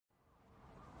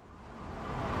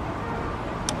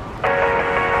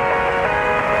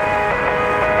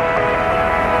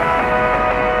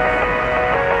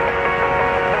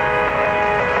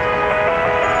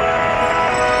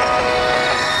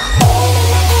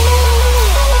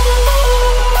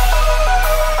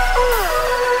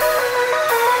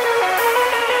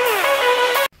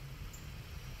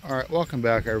welcome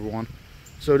back everyone.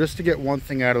 So just to get one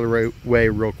thing out of the way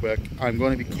real quick, I'm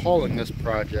going to be calling this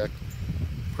project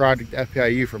Project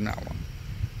FPIU from now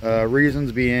on.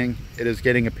 Reasons being, it is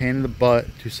getting a pain in the butt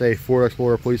to say Ford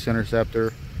Explorer Police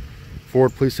Interceptor,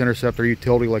 Ford Police Interceptor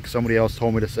Utility like somebody else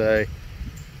told me to say.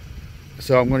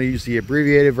 So I'm going to use the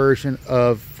abbreviated version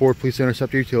of Ford Police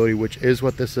Interceptor Utility, which is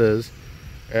what this is,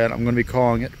 and I'm going to be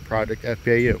calling it Project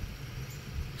FPIU.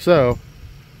 So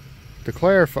to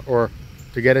clarify, or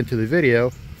to get into the video,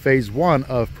 phase 1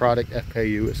 of Project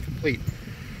FPIU is complete.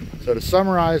 So to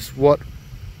summarize what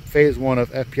phase 1 of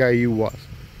FPIU was,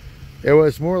 it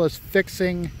was more or less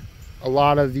fixing a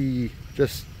lot of the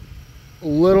just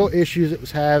little issues it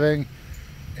was having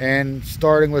and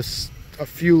starting with a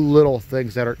few little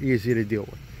things that are easy to deal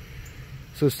with.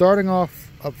 So starting off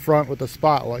up front with the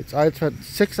spotlights, I had spent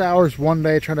 6 hours one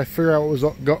day trying to figure out what was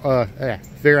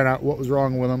figuring out what was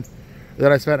wrong with them.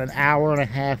 Then I spent an hour and a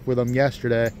half with them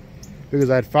yesterday because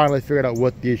I had finally figured out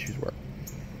what the issues were.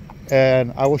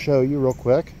 And I will show you real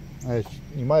quick.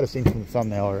 You might have seen from the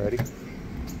thumbnail already.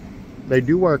 They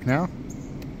do work now.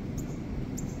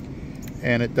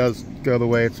 And it does go the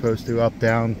way it's supposed to, up,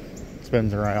 down,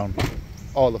 spins around,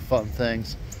 all the fun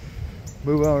things.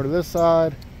 Move over to this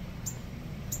side.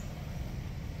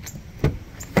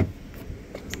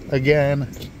 Again,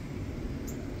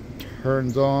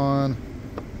 turns on,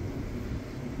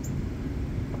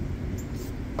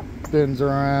 spins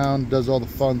around, does all the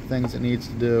fun things it needs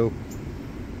to do.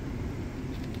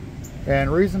 And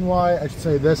reason why I should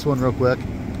say this one real quick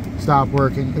stopped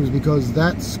working, it was because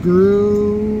that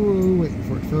screw, wait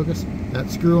for it to focus, that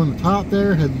screw on the top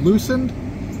there had loosened,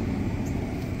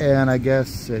 and I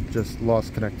guess it just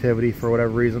lost connectivity for whatever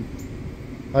reason.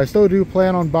 I still do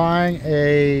plan on buying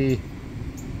a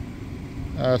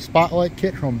spotlight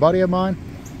kit from a buddy of mine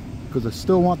because I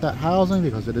still want that housing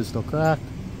because it is still cracked.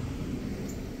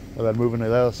 And then moving to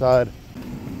the other side,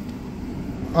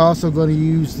 also going to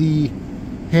use the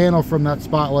handle from that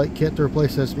spotlight kit to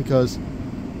replace this because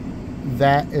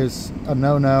that is a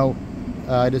no-no.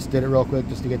 I just did it real quick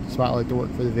just to get the spotlight to work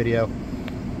for the video,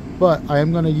 but I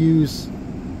am going to use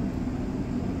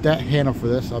that handle for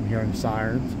this. I'm hearing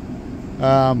sirens.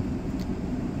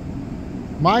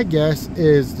 My guess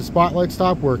is the spotlight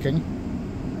stopped working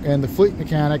and the fleet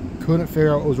mechanic couldn't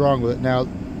figure out what was wrong with it. Now,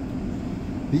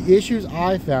 the issues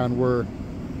I found were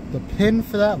the pin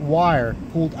for that wire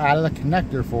pulled out of the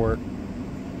connector for it,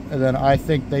 and then I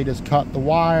think they just cut the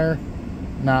wire,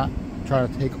 not trying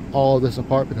to take all of this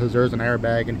apart because there's an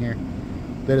airbag in here.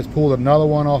 They just pulled another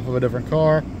one off of a different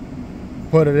car,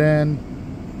 put it in,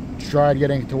 tried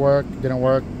getting it to work, didn't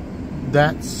work.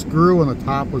 That screw on the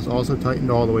top was also tightened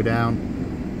all the way down.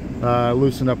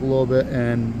 Loosened up a little bit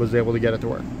and was able to get it to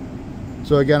work.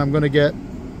 So again, I'm going to get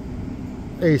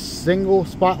a single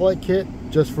spotlight kit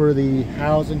just for the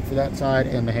housing for that side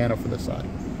and the handle for this side.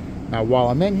 Now while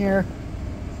I'm in here,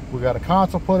 we got a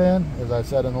console put in, as I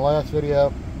said in the last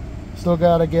video. Still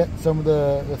got to get some of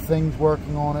the things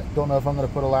working on it. Don't know if I'm going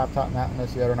to put a laptop mount in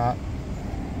this yet or not.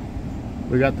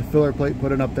 We got the filler plate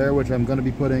put in up there, which I'm going to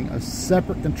be putting a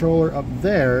separate controller up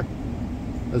there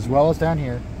as well as down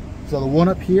here. So the one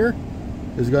up here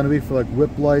is going to be for like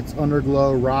whip lights,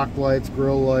 underglow, rock lights,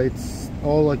 grill lights,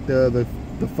 all like the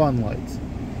fun lights.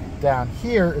 Down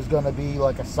here is going to be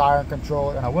like a siren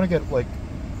controller, and I want to get like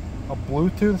a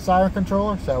Bluetooth siren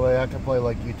controller so that way I can play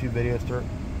like YouTube videos through it,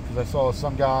 because I saw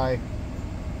some guy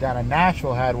down in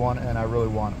Nashville had one and I really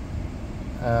want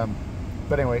it.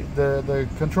 But anyway, the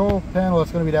control panel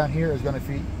that's going to be down here is going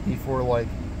to be for like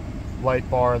light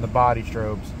bar and the body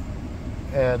strobes.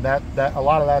 And that a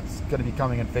lot of that's going to be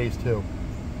coming in phase 2.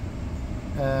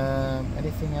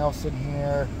 Anything else in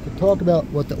here? To talk about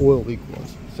what the oil leak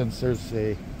was, since there's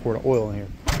a quart of oil in here.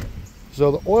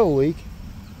 So the oil leak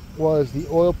was the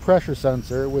oil pressure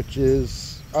sensor, which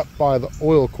is up by the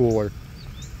oil cooler.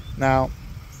 Now,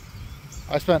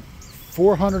 I spent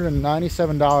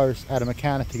 $497 at a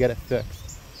mechanic to get it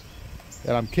fixed.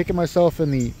 And I'm kicking myself in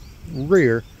the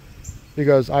rear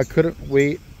because I couldn't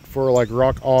wait for like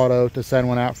Rock Auto to send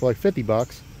one out for like 50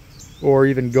 bucks, or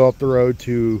even go up the road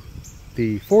to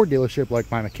the Ford dealership like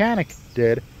my mechanic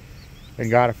did and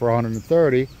got it for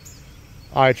 130.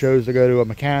 I chose to go to a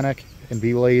mechanic and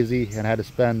be lazy and had to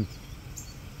spend,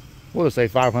 we'll just say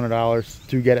 $500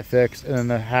 to get it fixed, and then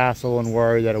the hassle and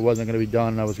worry that it wasn't going to be done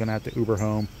and I was going to have to Uber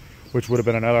home, which would have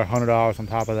been another $100 on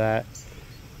top of that.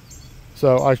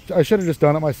 So I should have just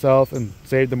done it myself and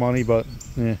saved the money, but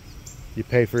you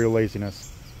pay for your laziness.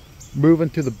 Moving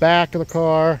to the back of the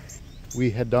car,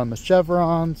 we had done the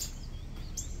chevrons.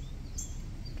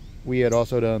 We had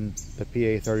also done the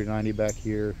PA 3090 back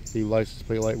here, the license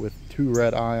plate light with 2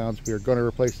 red ions. We are going to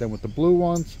replace them with the blue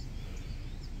ones.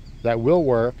 That will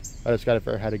work. I just got to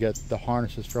figure out how to get the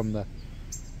harnesses from the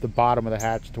bottom of the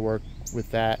hatch to work with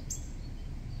that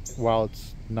while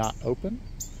it's not open.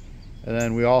 And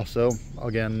then we also,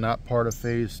 again, not part of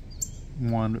phase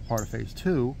 1 but part of phase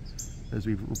 2, is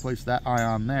we replaced that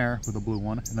ion there with a blue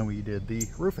one, and then we did the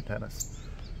roof antennas.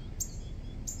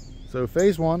 So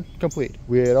phase 1 complete.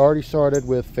 We had already started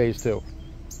with phase 2,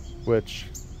 which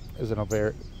isn't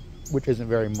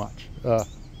very much.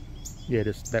 Yeah,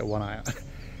 just that one ion.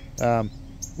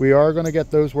 We are going to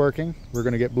get those working. We're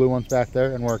going to get blue ones back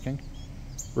there and working.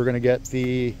 We're going to get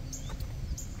the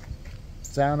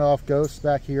sound off ghosts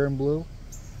back here in blue,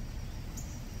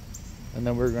 and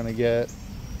then we're going to get,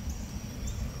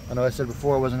 I know I said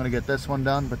before I wasn't going to get this one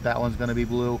done, but that one's going to be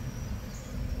blue,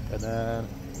 and then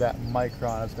that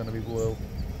micron is going to be blue.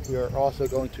 We are also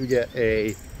going to get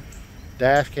a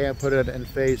dash cam put in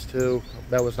phase 2.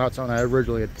 That was not something I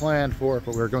originally had planned for,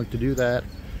 but we're going to do that.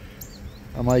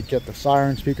 I might get the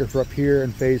siren speaker for up here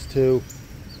in phase 2.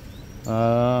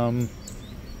 We're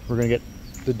going to get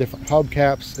the different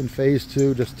hubcaps in phase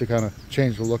 2 just to kind of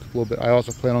change the look a little bit. I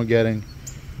also plan on getting,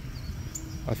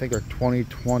 I think they're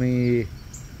 2020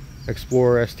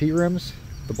 Explorer ST rims,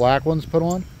 the black ones put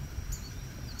on.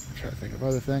 I'm trying to think of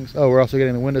other things. Oh, we're also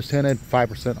getting the windows tinted,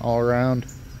 5% all around.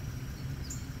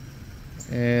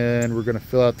 And we're going to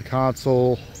fill out the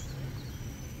console.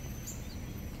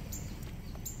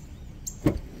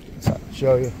 So I'll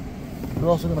show you. We're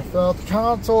also going to fill out the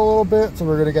console a little bit, so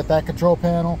we're going to get that control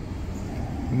panel.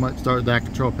 We might start that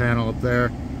control panel up there.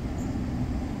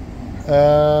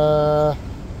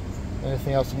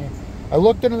 Anything else in here? I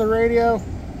looked into the radio.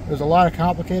 There's a lot of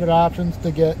complicated options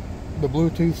to get the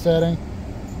Bluetooth setting.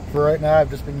 For right now, I've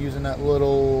just been using that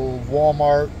little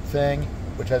Walmart thing,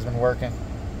 which has been working.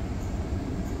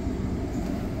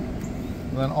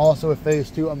 And then also with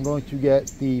phase 2, I'm going to get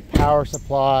the power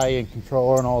supply and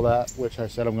controller and all that, which I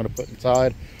said I'm going to put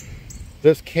inside.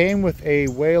 This came with a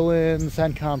Wayland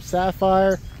Centcom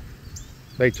Sapphire.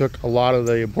 They took a lot of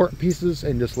the important pieces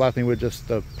and just left me with just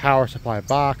the power supply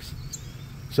box.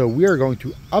 So we are going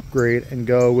to upgrade and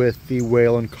go with the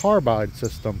Wayland Carbide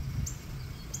system.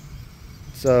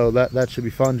 So that should be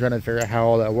fun, trying to figure out how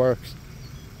all that works.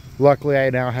 Luckily, I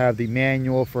now have the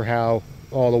manual for how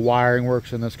all the wiring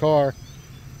works in this car.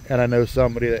 And I know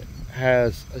somebody that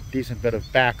has a decent bit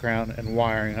of background in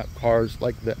wiring up cars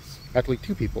like this. Actually,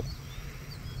 2 people.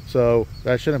 So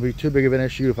that shouldn't be too big of an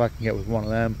issue if I can get with one of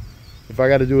them. If I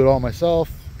got to do it all myself,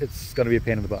 it's going to be a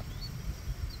pain in the butt.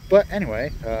 But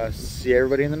anyway, see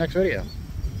everybody in the next video.